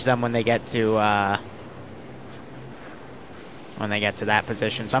engage them when they get to that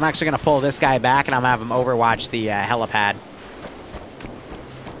position. So I'm actually going to pull this guy back, and I'm going to have him overwatch the helipad.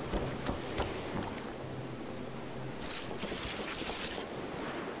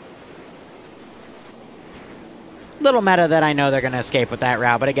 Little meta that I know they're going to escape with that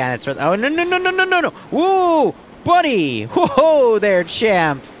route, but again, it's... Oh, no. Woo! Buddy! Whoa there,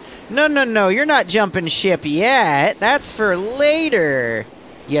 champ! No, you're not jumping ship yet. That's for later,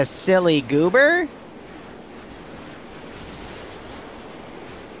 you silly goober.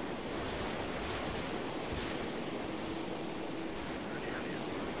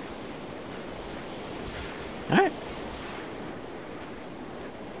 Alright.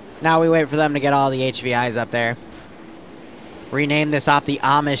 Now we wait for them to get all the HVIs up there. Rename this off the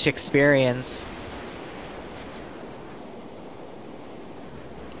Amish experience.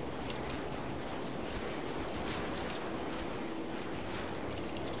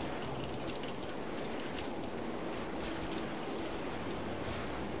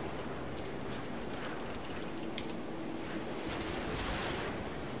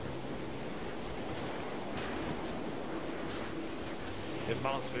 If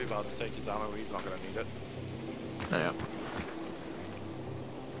Malon's food, I'll just take his ammo, he's not going to need it. Oh, yeah.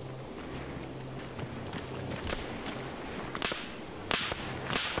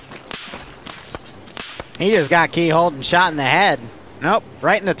 He just got keyholed and shot in the head. Nope,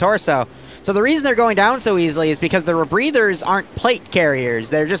 right in the torso. So the reason they're going down so easily is because the rebreathers aren't plate carriers.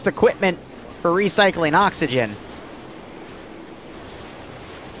 They're just equipment for recycling oxygen.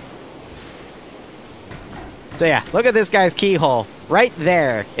 So yeah, look at this guy's keyhole. Right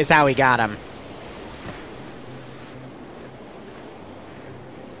there is how he got him.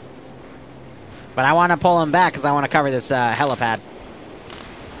 But I want to pull him back because I want to cover this helipad.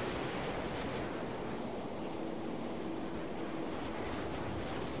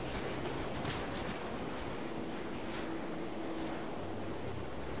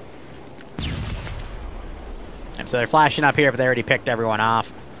 And so they're flashing up here, but they already picked everyone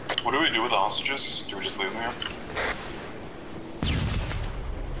off. What do we do with the hostages? Do we just leave them here?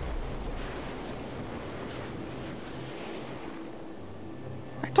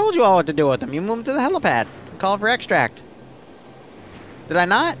 I told you all what to do with them. You move them to the helipad. Call for extract. Did I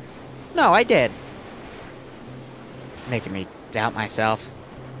not? No, I did. Making me doubt myself.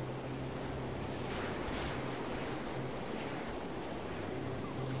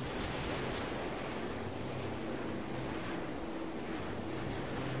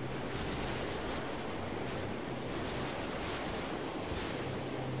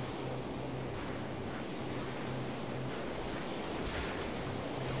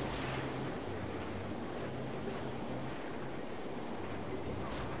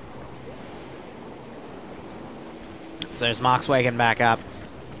 So there's Moxwagon back up.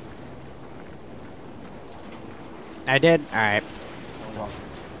 I did? Alright.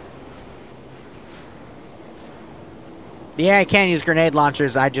 Yeah, I can use grenade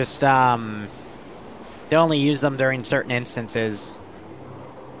launchers. I just, they only use them during certain instances.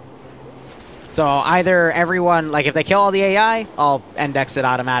 So either everyone, like if they kill all the AI, I'll index it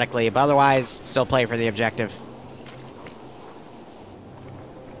automatically. But otherwise, still play for the objective.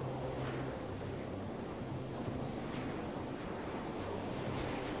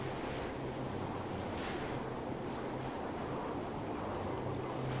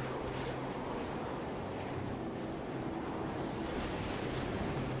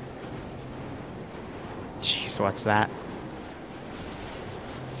 Jeez, what's that?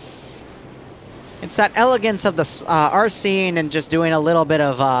 It's that elegance of the our scene and just doing a little bit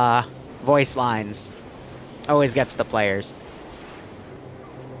of voice lines. Always gets the players.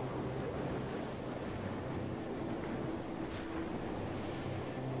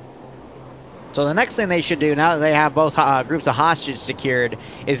 So the next thing they should do, now that they have both groups of hostages secured,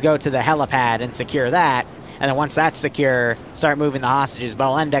 is go to the helipad and secure that. And then once that's secure, start moving the hostages. But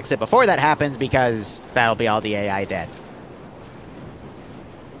I'll index it before that happens because that'll be all the AI dead.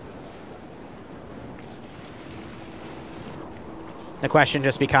 The question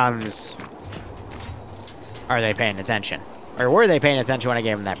just becomes, are they paying attention? Or were they paying attention when I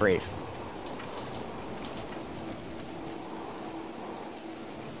gave them that brief?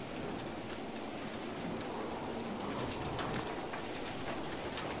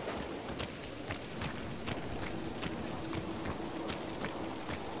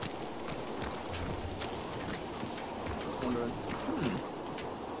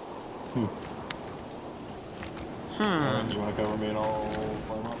 Do you want to cover me and I'll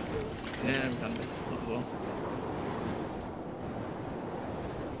climb up? Yeah, I'm done with it as well.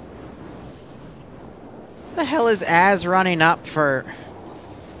 The hell is Az running up for?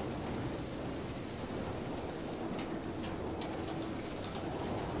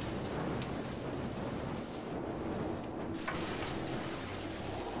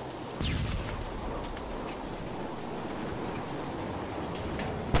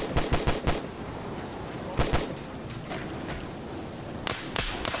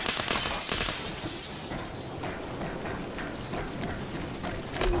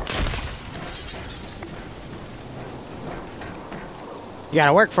 You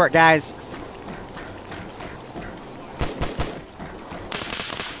gotta work for it, guys.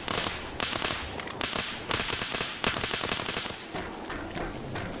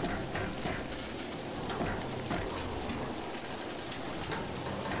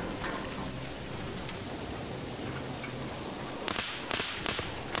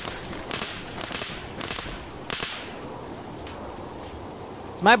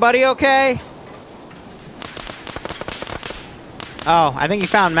 Is my buddy okay? Oh, I think he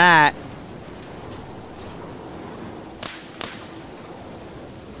found Matt.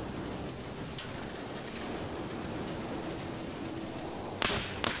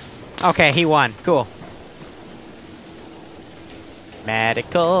 Okay, he won. Cool.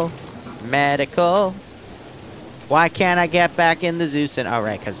 Medical. Medical. Why can't I get back in the Zeus? And oh,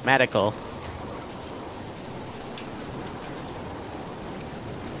 right, because medical.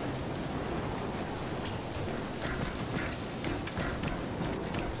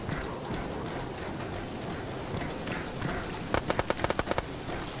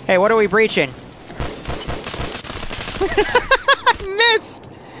 Hey, what are we breaching? Missed!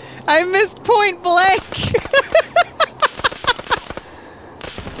 I missed point blank!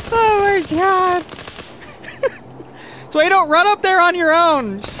 Oh my god. That's why you don't run up there on your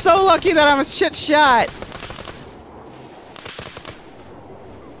own. So lucky that I'm a shit shot.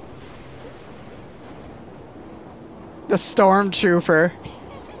 The stormtrooper.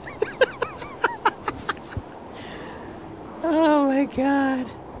 Oh my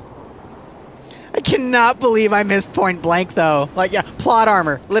god. I cannot believe I missed point blank, though. Like, yeah, plot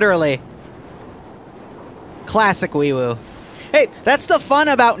armor, literally. Classic wee-woo. Hey, that's the fun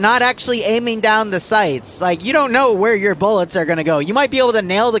about not actually aiming down the sights. Like, you don't know where your bullets are going to go. You might be able to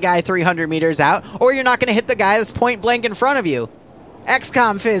nail the guy 300 meters out, or you're not going to hit the guy that's point blank in front of you.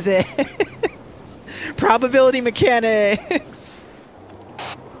 XCOM physics. Probability mechanics.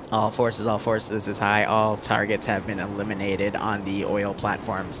 All forces is high. All targets have been eliminated on the oil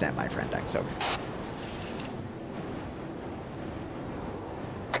platform. Stand by, friend X. Over.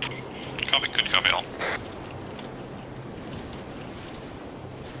 Copy, good copy all.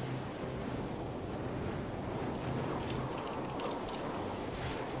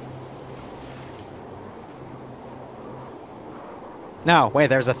 No, wait,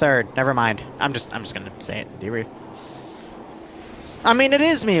 there's a third. Never mind. I'm just gonna say it. Debrief. I mean, it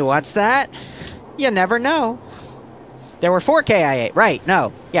is me. What's that? You never know. There were 4 KIA. Right,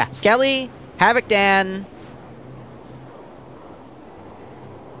 no. Yeah, Skelly, Havoc Dan,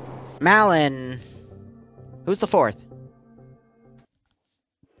 Malin. Who's the 4th?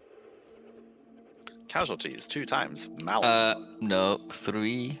 Casualties 2 times Malin. No,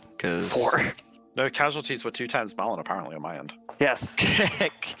 3, because... 4. No, casualties were 2 times Malin apparently on my end. Yes.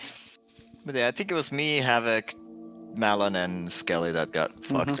 But yeah, I think it was me, Havoc, Malin, and Skelly that got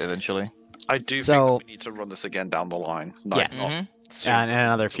fucked eventually. I do think that we need to run this again down the line. Yes. In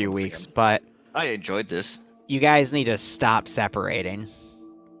another few weeks, but... I enjoyed this. You guys need to stop separating.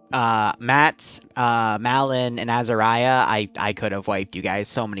 Matt, Malin, and Azariah, I could have wiped you guys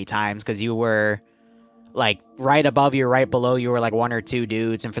so many times because you were like right above you, right below you were like 1 or 2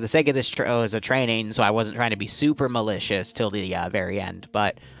 dudes. And for the sake of this, it was a training, so I wasn't trying to be super malicious till the very end.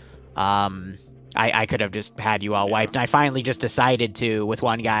 But I could have just had you all wiped. And I finally just decided to with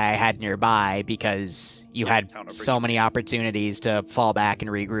one guy I had nearby because you had so many opportunities to fall back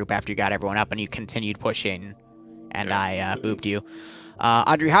and regroup after you got everyone up, and you continued pushing, and I booped you.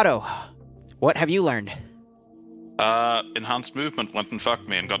 Adriano, what have you learned? Enhanced movement went and fucked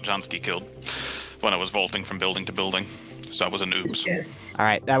me and got Jansky killed when I was vaulting from building to building. So that was an oops. Yes. All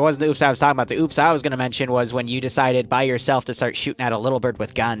right, that wasn't the oops I was talking about. The oops I was going to mention was when you decided by yourself to start shooting at a little bird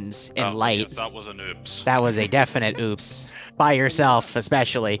with guns in light. Yes, that was an oops. That was a definite oops. By yourself,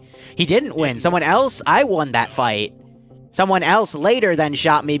 especially. He didn't win. Someone else, I won that fight. Someone else later then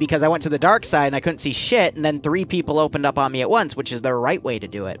shot me because I went to the dark side and I couldn't see shit, and then 3 people opened up on me at once, which is the right way to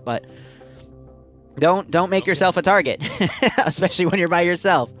do it, but don't make yourself a target, especially when you're by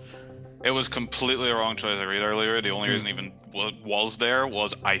yourself. It was completely the wrong choice I read earlier. The only reason even was there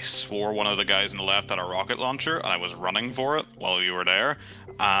was I swore one of the guys on the left had a rocket launcher, and I was running for it while you were there,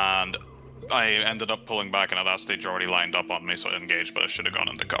 and I ended up pulling back, and at that stage already lined up on me, so I engaged, but I should have gone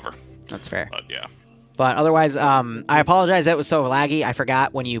into cover. That's fair. But yeah. But otherwise, I apologize that it was so laggy. I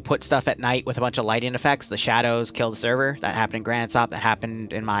forgot when you put stuff at night with a bunch of lighting effects, the shadows kill the server. That happened in Granite's op, that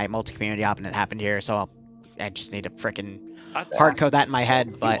happened in my multi-community op, and it happened here, so I just need to frickin' hard code that in my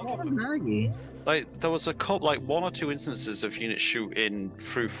head, but... Like, there was a couple, like 1 or 2 instances of units shooting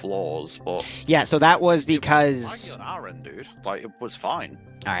through floors, but... Yeah, so that was because... on our end, dude. Like, it was fine.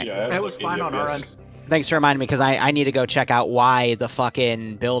 Alright. Yeah, it was fine on our end. Thanks for reminding me, because I need to go check out why the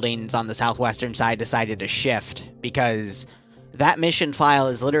fucking buildings on the southwestern side decided to shift, because that mission file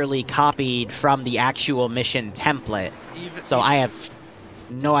is literally copied from the actual mission template. So I have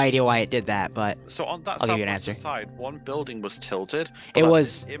no idea why it did that, but so on that I'll give you an answer. Side, 1 building was tilted. It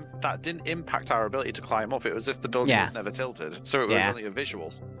was... That didn't impact our ability to climb up. It was if the building was never tilted. So it was only a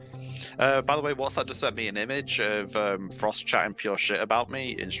visual. By the way, WhatsApp just sent me an image of Frost chatting pure shit about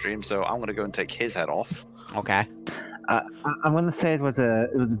me in stream, so I'm gonna go and take his head off. Okay. I'm gonna say it was a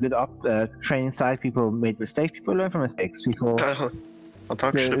good training side. People made mistakes. People learn from mistakes. People. I'll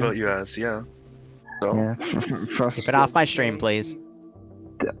talk shit about you as So. Yeah. Keep it off my stream, please.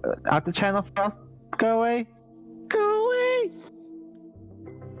 Out the channel, Frost. Go away. Go away.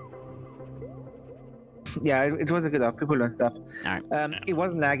 Yeah, it was a good up. People learned stuff. Alright. It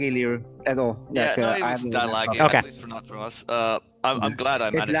wasn't laggy, Liru, at all. Yeah, like, no, it wasn't that laggy. Okay. At least not for us. I'm glad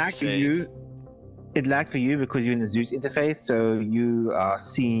I managed to save. It lagged for you because you're in the Zeus interface, so you are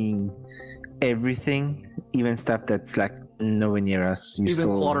seeing everything, even stuff that's like nowhere near us. You're even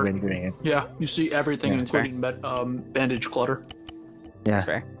still clutter. rendering it. Yeah, you see everything, including bandage clutter. Yeah. That's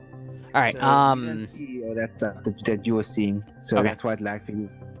fair. Alright, So that stuff that you were seeing, so that's why it lagged for you.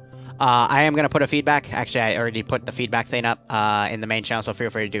 I am going to put a feedback. Actually, I already put the feedback thing up in the main channel, so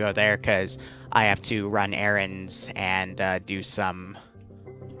feel free to go there, because I have to run errands and do some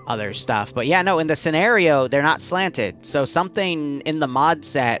other stuff. But yeah, no, in the scenario, they're not slanted. So something in the mod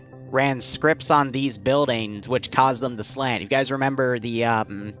set ran scripts on these buildings, which caused them to slant. You guys remember the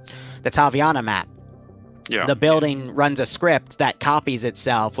Taviana map? Yeah. The building runs a script that copies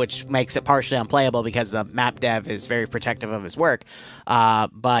itself, which makes it partially unplayable because the map dev is very protective of his work.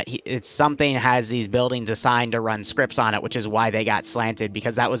 But it's something has these buildings assigned to run scripts on it, which is why they got slanted,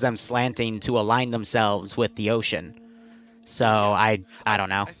 because that was them slanting to align themselves with the ocean. So I don't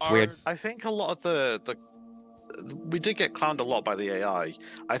know. It's weird. I think a lot of the we did get clowned a lot by the AI.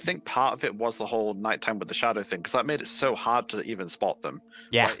 I think part of it was the whole nighttime with the shadow thing, because that made it so hard to even spot them.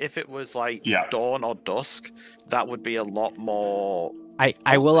 Yeah. Like, if it was like dawn or dusk, that would be a lot more...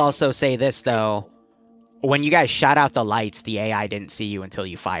 I will also say this, though. When you guys shot out the lights, the AI didn't see you until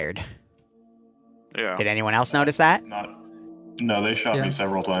you fired. Yeah. Did anyone else notice that? No, they shot me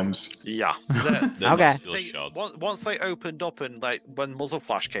several times. Yeah. Okay. Once they opened up and like when muzzle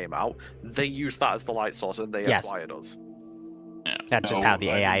flash came out, they used that as the light source and they acquired us. Yeah. That's just how the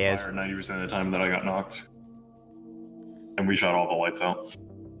AI is. 90% of the time that I got knocked, and we shot all the lights out.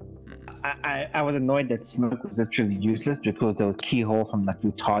 I was annoyed that smoke was literally useless because there was keyhole from like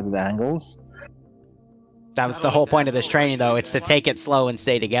retarded angles. That was the whole point of this training, though. It's to take it slow and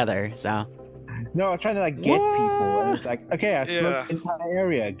stay together. So. No, I was trying to like get people, and it's like, okay, I smoked the entire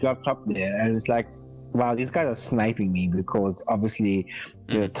area, go up top there, and it's like, wow, these guys are sniping me because obviously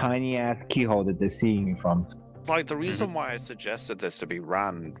the tiny ass keyhole that they're seeing me from. Like the reason why I suggested this to be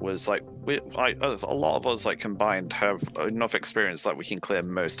ran was like a lot of us like combined have enough experience that we can clear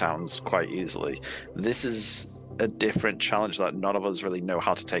most towns quite easily. This is a different challenge that none of us really know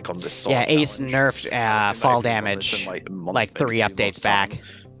how to take on this sort of Ace challenge. nerfed fall damage like 3 updates back.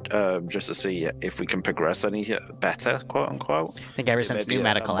 just to see if we can progress any better, quote unquote. I think ever since new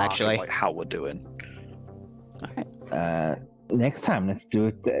medical, actually. Like how we're doing. Alright. Next time, let's do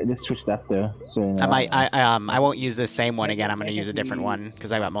it. Let's switch that though. So I won't use this same one again. I'm going to use a different one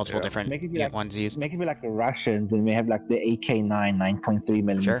because I got multiple different ones used. Make it be like the Russians, and we have like the AK-9 9.3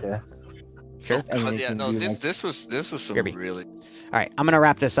 millimeter. Sure. Yeah, no, this was some really. All right, I'm gonna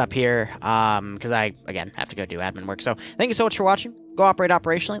wrap this up here because I again have to go do admin work. So thank you so much for watching. Go operate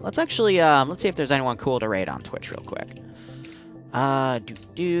operationally. Let's actually let's see if there's anyone cool to raid on Twitch real quick.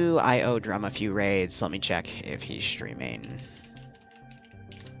 I owe Drum a few raids. Let me check if he's streaming.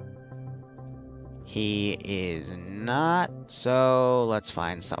 He is not, so let's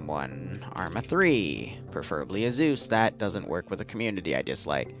find someone. Arma 3, preferably a Zeus. That doesn't work with a community I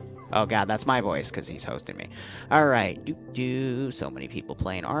dislike. Oh god, that's my voice because he's hosting me. Alright, so many people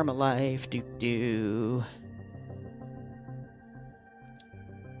playing Arma Life.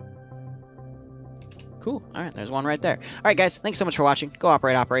 Cool. Alright, there's one right there. Alright guys, thanks so much for watching. Go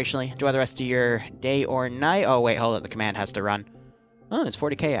operate operationally. Enjoy the rest of your day or night. Oh wait, hold on, the command has to run. Oh, there's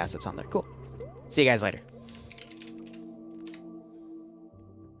 40k assets on there. Cool. See you guys later.